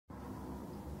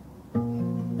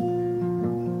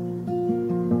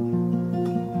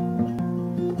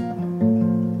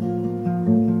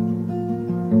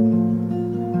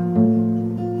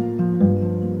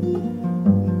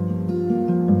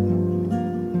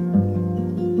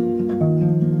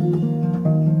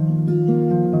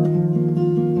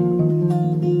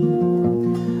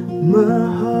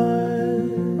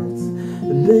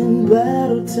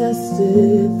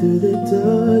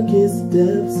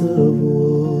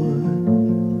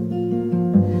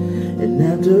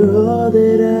After all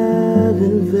that I've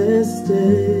invested,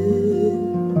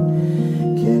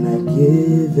 can I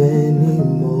give any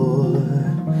more?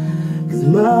 'Cause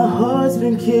my heart's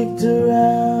been kicked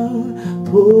around,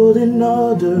 pulled in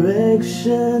all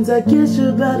directions. I guess you're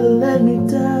about to let me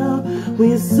down when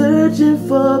you're searching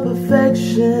for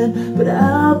perfection. But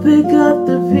I'll pick up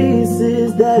the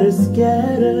pieces that are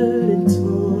scattered and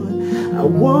torn. I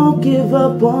won't give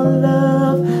up on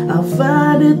love, I'll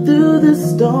find it through the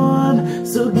storm.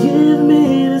 So give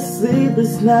me the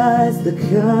sleepless nights, the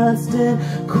constant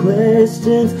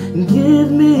questions, and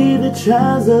give me the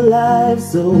trials of life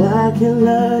so I can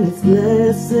learn its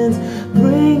lessons.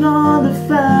 Bring on the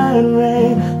fire and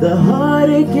rain, the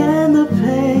heartache and the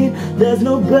pain. There's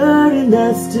no burden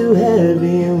that's too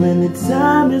heavy, and when the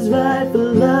time is right for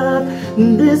love,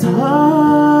 this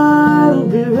heart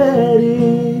will be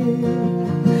ready.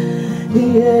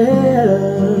 Yeah.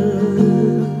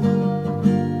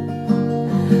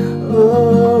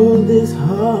 Oh, this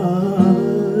heart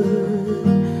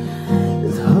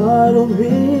will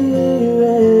be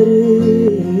ready.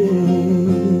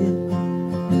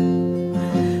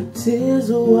 Tears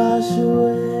will wash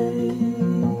away,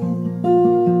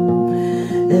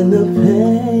 and the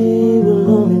pain will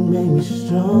only make me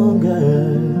stronger.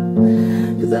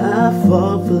 'Cause I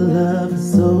fought for love for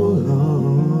so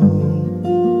long.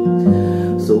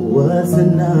 So what's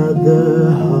another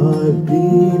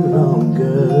heartbeat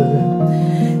longer?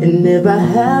 And if I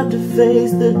have to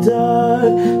face the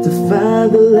dark to find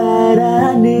the light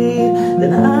I need,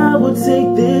 then I will take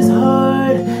this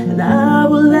heart and I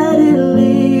will let it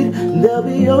lead. There'll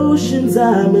be oceans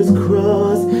I must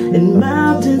cross and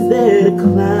mountains there to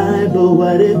climb. But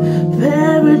what if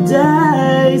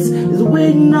paradise is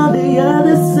waiting on the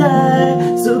other side?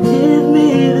 So give me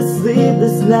the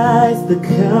sleepless nights, the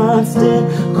constant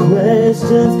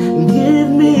questions, and give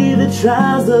me the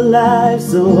trials of life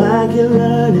so I can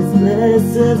learn its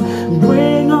lessons.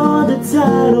 Bring on the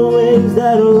tidal waves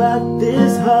that'll rock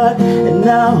this heart, and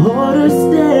I'll hold her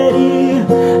steady.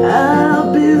 I'll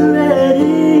be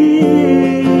ready.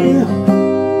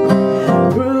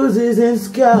 Bruises and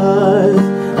scars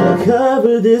that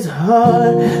cover this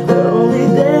heart, they're only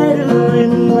there to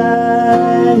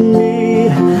remind me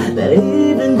that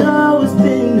even though it's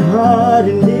been hard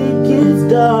and it gets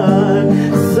dark,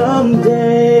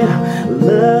 someday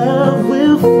love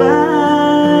will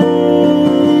find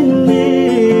me.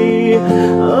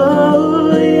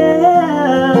 Oh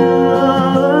yeah.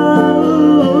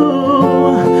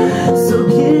 So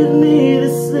give me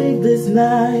the sleepless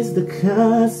nights, the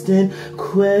constant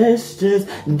questions,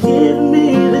 give me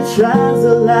the trials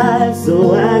of life so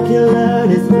I can learn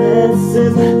its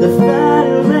lessons. The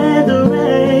fire and the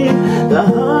rain, the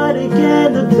heartache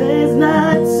and the pain's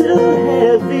not too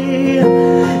heavy.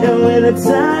 And when the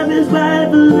time is right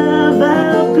for love,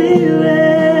 I'll be